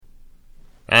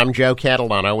I'm Joe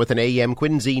Catalano with an AM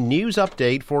Quincy news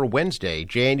update for Wednesday,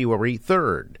 January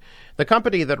 3rd. The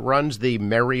company that runs the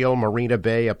Marina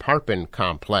Bay apartment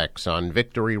complex on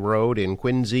Victory Road in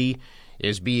Quincy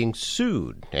is being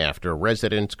sued after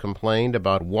residents complained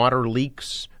about water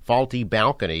leaks, faulty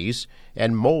balconies,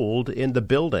 and mold in the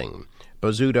building.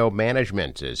 Bozzuto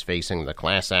Management is facing the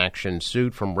class action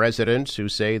suit from residents who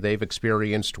say they've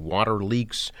experienced water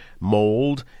leaks,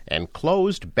 mold, and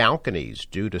closed balconies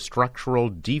due to structural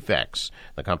defects.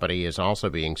 The company is also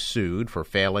being sued for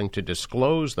failing to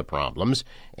disclose the problems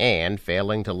and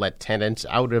failing to let tenants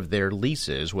out of their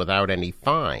leases without any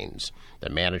fines. The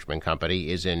management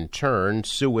company is in turn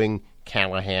suing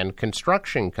Callahan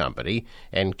Construction Company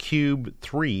and Cube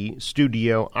 3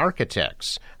 Studio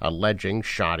Architects, alleging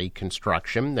shoddy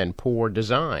construction and poor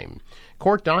design.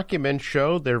 Court documents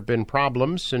show there have been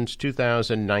problems since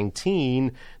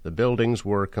 2019. The buildings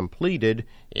were completed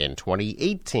in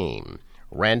 2018.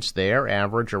 Rents there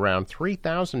average around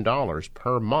 $3,000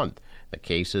 per month. The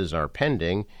cases are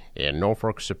pending in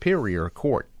Norfolk Superior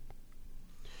Court.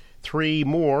 3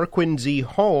 more Quincy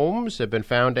homes have been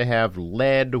found to have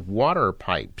lead water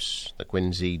pipes. The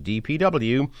Quincy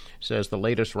DPW says the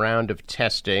latest round of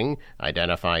testing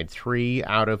identified 3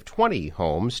 out of 20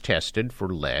 homes tested for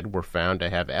lead were found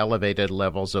to have elevated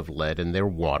levels of lead in their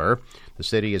water. The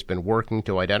city has been working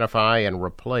to identify and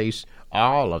replace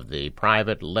all of the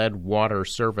private lead water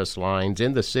service lines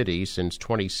in the city since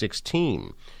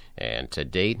 2016. And to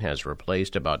date has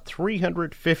replaced about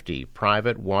 350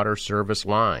 private water service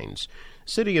lines.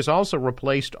 City has also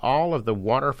replaced all of the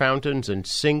water fountains and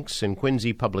sinks in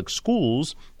Quincy public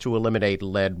schools to eliminate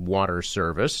lead water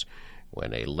service.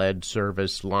 When a lead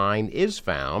service line is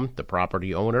found, the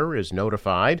property owner is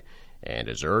notified and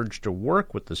is urged to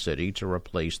work with the city to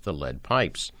replace the lead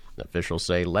pipes. Officials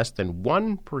say less than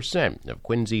 1% of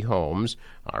Quincy homes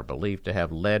are believed to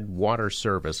have lead water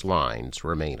service lines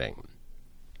remaining.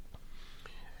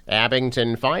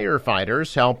 Abington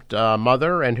firefighters helped a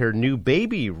mother and her new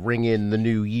baby ring in the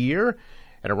new year.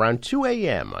 At around 2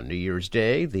 a.m. on New Year's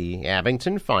Day, the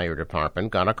Abington Fire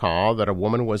Department got a call that a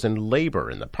woman was in labor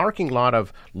in the parking lot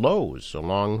of Lowe's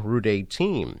along Route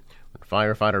 18. When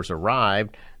firefighters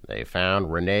arrived, they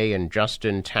found Renee and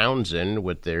Justin Townsend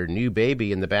with their new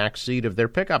baby in the back seat of their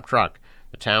pickup truck.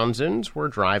 The Townsends were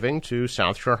driving to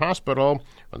South Shore Hospital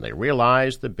when they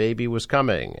realized the baby was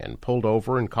coming and pulled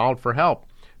over and called for help.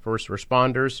 First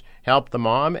responders helped the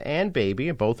mom and baby,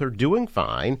 and both are doing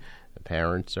fine. The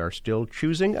parents are still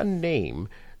choosing a name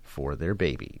for their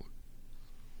baby.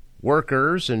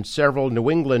 Workers in several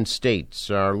New England states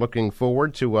are looking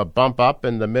forward to a bump up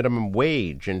in the minimum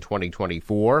wage in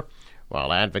 2024,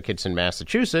 while advocates in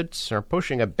Massachusetts are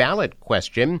pushing a ballot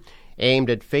question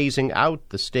aimed at phasing out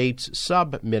the state's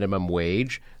sub-minimum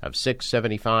wage of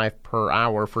 $6.75 per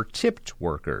hour for tipped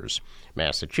workers.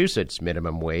 Massachusetts'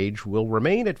 minimum wage will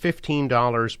remain at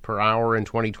 $15 per hour in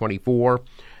 2024,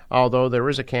 although there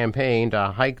is a campaign to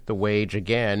hike the wage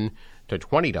again to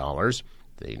 $20.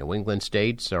 The New England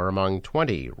states are among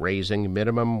 20 raising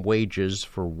minimum wages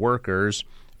for workers,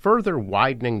 further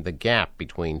widening the gap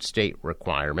between state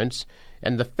requirements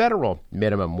and the federal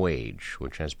minimum wage,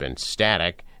 which has been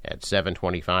static at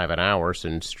 $7.25 an hour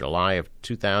since July of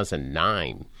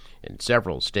 2009. In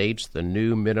several states, the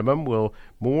new minimum will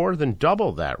more than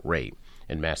double that rate.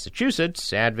 In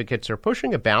Massachusetts, advocates are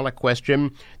pushing a ballot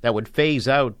question that would phase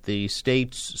out the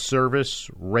state's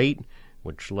service rate,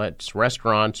 which lets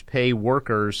restaurants pay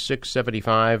workers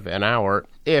 $6.75 an hour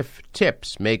if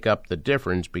tips make up the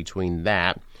difference between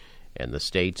that and the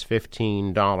state's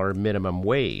 $15 minimum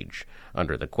wage.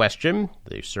 Under the question,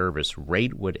 the service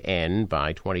rate would end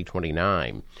by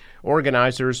 2029.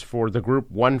 Organizers for the group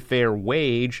One Fair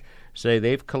Wage say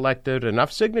they've collected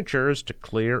enough signatures to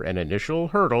clear an initial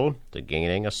hurdle to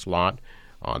gaining a slot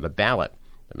on the ballot.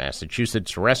 The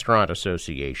Massachusetts Restaurant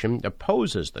Association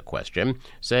opposes the question,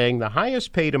 saying the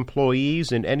highest-paid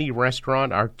employees in any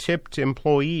restaurant are tipped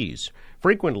employees,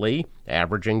 frequently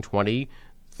averaging $20,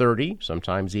 $30,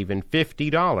 sometimes even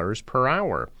 $50 per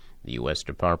hour. The U.S.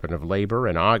 Department of Labor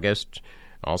in August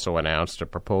also announced a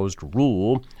proposed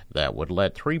rule that would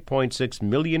let 3.6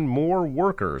 million more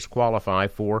workers qualify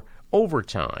for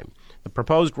overtime. The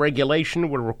proposed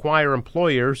regulation would require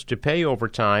employers to pay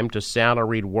overtime to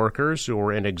salaried workers who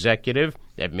are in executive,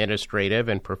 administrative,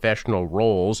 and professional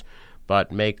roles,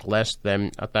 but make less than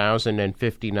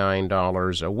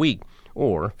 $1,059 a week,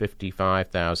 or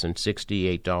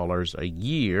 $55,068 a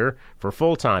year for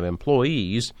full-time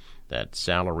employees. That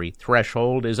salary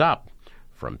threshold is up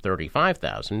from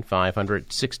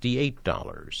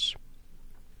 $35,568.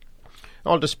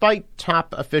 Well, despite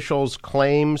top officials'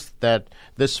 claims that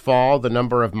this fall the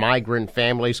number of migrant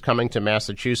families coming to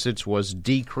Massachusetts was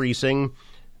decreasing,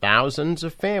 thousands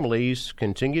of families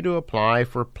continue to apply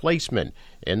for placement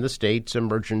in the state's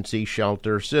emergency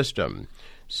shelter system.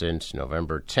 Since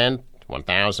November 10th,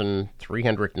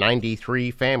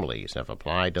 1,393 families have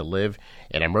applied to live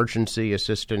in emergency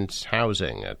assistance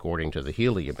housing, according to the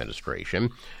Healy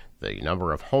administration. The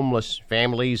number of homeless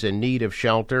families in need of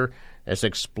shelter has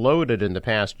exploded in the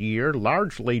past year,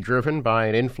 largely driven by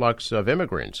an influx of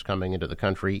immigrants coming into the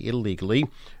country illegally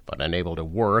but unable to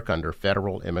work under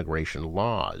federal immigration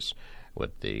laws.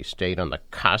 With the state on the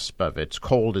cusp of its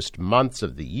coldest months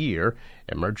of the year,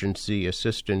 Emergency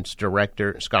Assistance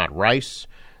Director Scott Rice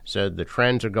said the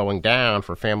trends are going down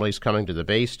for families coming to the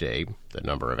Bay State. The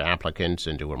number of applicants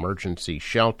into emergency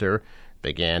shelter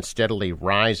began steadily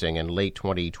rising in late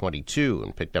 2022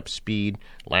 and picked up speed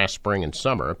last spring and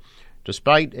summer.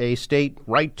 Despite a state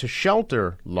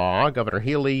right-to-shelter law, Governor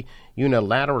Healy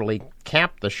unilaterally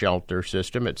capped the shelter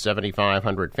system at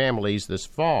 7,500 families this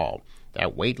fall.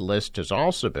 That wait list has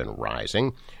also been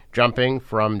rising, jumping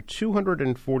from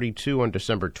 242 on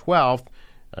December 12th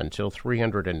until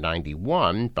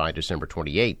 391 by December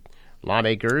 28th.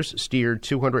 Lawmakers steered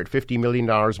 $250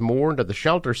 million more into the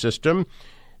shelter system,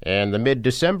 and the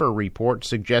mid-December report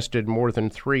suggested more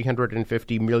than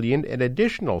 $350 million in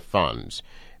additional funds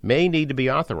may need to be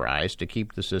authorized to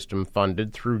keep the system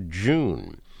funded through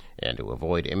June and to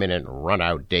avoid imminent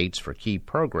run-out dates for key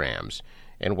programs.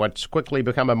 And what's quickly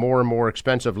become a more and more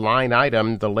expensive line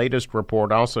item, the latest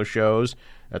report also shows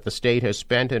that the state has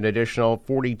spent an additional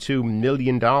 $42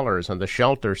 million on the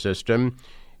shelter system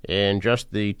in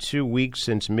just the 2 weeks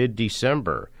since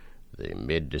mid-December. The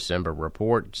mid-December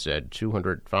report said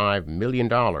 $205 million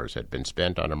had been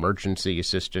spent on emergency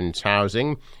assistance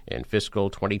housing in fiscal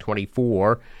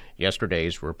 2024.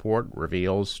 Yesterday's report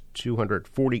reveals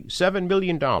 $247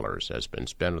 million has been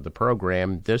spent on the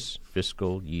program this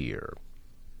fiscal year.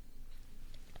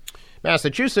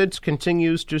 Massachusetts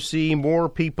continues to see more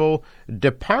people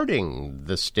departing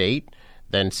the state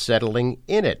than settling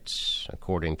in it,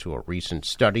 according to a recent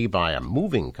study by a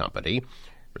moving company.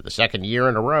 For the second year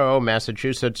in a row,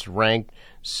 Massachusetts ranked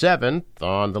 7th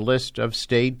on the list of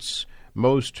states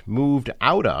most moved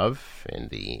out of in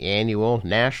the annual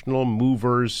National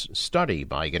Movers Study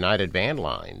by United Van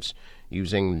Lines.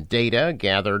 Using data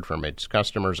gathered from its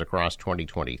customers across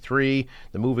 2023,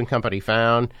 the moving company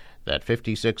found that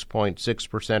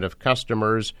 56.6% of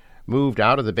customers moved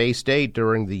out of the Bay State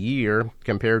during the year,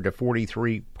 compared to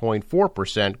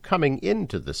 43.4% coming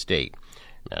into the state.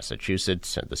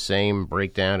 Massachusetts had the same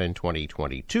breakdown in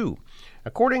 2022.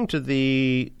 According to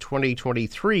the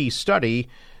 2023 study,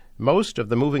 most of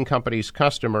the moving company's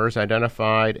customers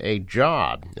identified a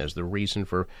job as the reason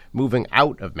for moving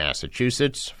out of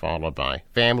Massachusetts, followed by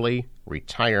family,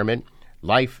 retirement,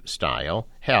 lifestyle,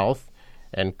 health,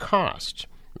 and cost.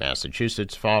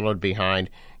 Massachusetts followed behind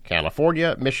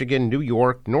California, Michigan, New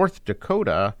York, North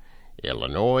Dakota,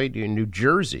 Illinois, and New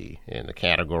Jersey in the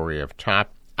category of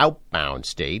top outbound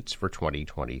states for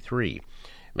 2023.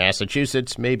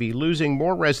 Massachusetts may be losing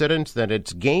more residents than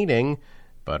it's gaining,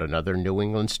 but another New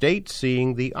England state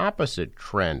seeing the opposite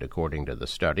trend, according to the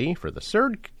study. For the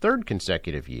third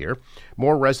consecutive year,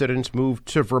 more residents moved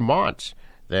to Vermont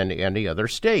than any other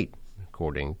state,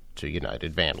 according to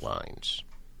United Van Lines.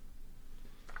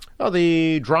 Well,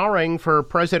 the drawing for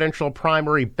presidential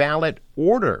primary ballot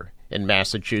order in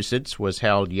Massachusetts was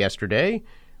held yesterday,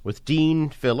 with Dean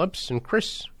Phillips and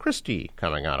Chris Christie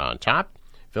coming out on top.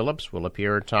 Phillips will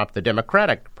appear atop the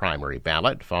Democratic primary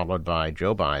ballot, followed by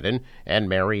Joe Biden and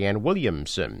Marianne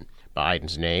Williamson.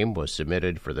 Biden's name was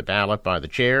submitted for the ballot by the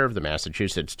chair of the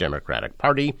Massachusetts Democratic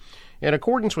Party. In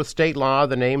accordance with state law,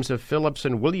 the names of Phillips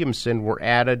and Williamson were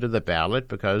added to the ballot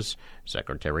because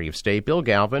Secretary of State Bill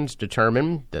Galvin's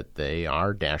determined that they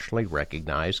are nationally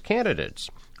recognized candidates.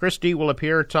 Christie will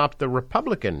appear atop the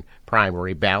Republican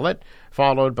primary ballot,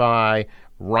 followed by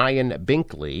Ryan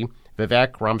Binkley,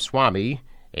 Vivek Ramaswamy,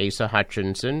 Asa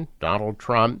Hutchinson, Donald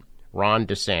Trump, Ron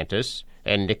DeSantis,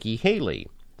 and Nikki Haley.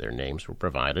 Their names were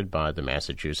provided by the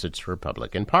Massachusetts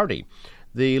Republican Party.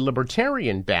 The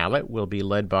Libertarian ballot will be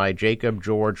led by Jacob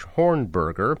George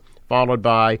Hornberger, followed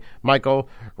by Michael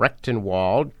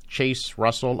Rechtenwald, Chase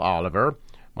Russell Oliver,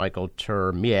 Michael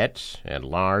Termiet, and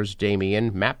Lars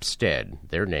Damian Mapstead.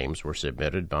 Their names were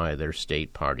submitted by their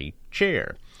state party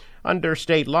chair. Under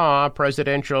state law,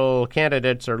 presidential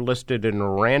candidates are listed in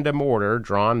random order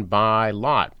drawn by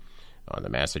lot on the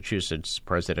Massachusetts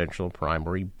presidential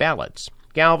primary ballots.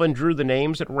 Galvin drew the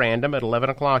names at random at 11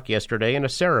 o'clock yesterday in a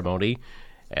ceremony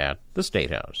at the State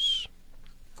House.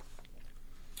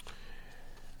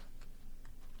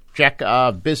 Check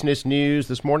business news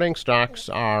this morning. Stocks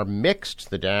are mixed.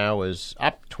 The Dow is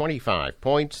up 25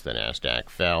 points. The Nasdaq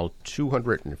fell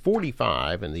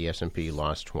 245, and the S&P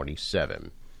lost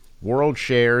 27. World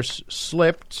shares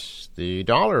slipped. The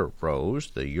dollar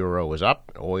rose. The euro is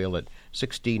up. Oil at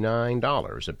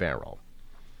 $69 a barrel.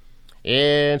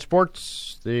 In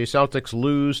sports, the Celtics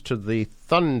lose to the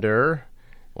Thunder,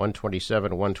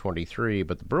 127-123,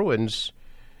 but the Bruins,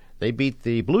 they beat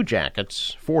the Blue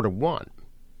Jackets 4-1.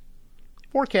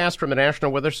 Forecast from the National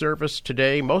Weather Service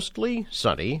today, mostly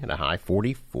sunny and a high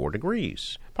 44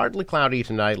 degrees. Partly cloudy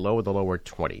tonight, low in the lower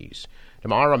 20s.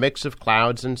 Tomorrow, a mix of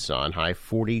clouds and sun, high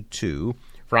 42.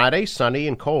 Friday, sunny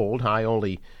and cold, high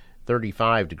only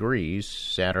 35 degrees.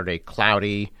 Saturday,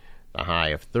 cloudy, a high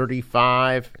of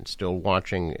 35, and still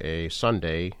watching a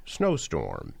Sunday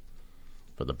snowstorm.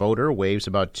 For the boater, waves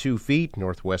about 2 feet,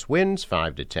 northwest winds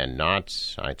 5 to 10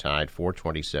 knots, high tide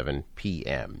 4:27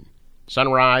 p.m.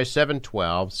 Sunrise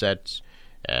 7:12, sets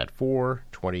at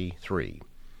 4:23.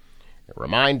 A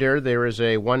reminder, there is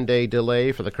a one-day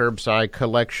delay for the curbside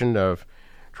collection of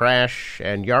trash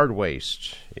and yard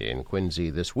waste in Quincy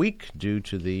this week due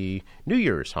to the New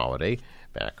Year's holiday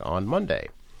back on Monday.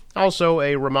 Also,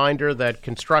 a reminder that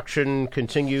construction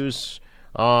continues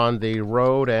on the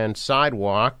road and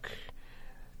sidewalk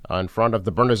in front of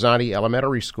the Bernazzani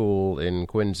Elementary School in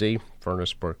Quincy.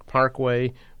 Furnace Brook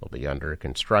Parkway will be under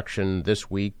construction this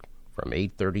week from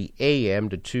 8:30 a.m.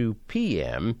 to 2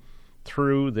 p.m.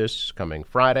 through this coming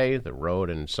Friday. The road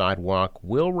and sidewalk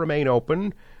will remain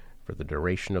open for the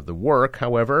duration of the work.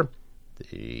 However,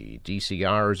 the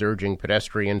DCR is urging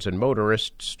pedestrians and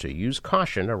motorists to use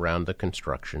caution around the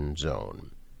construction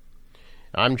zone.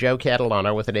 I'm Joe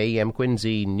Catalano with an AM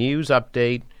Quincy news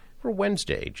update for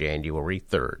Wednesday, January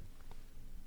 3rd.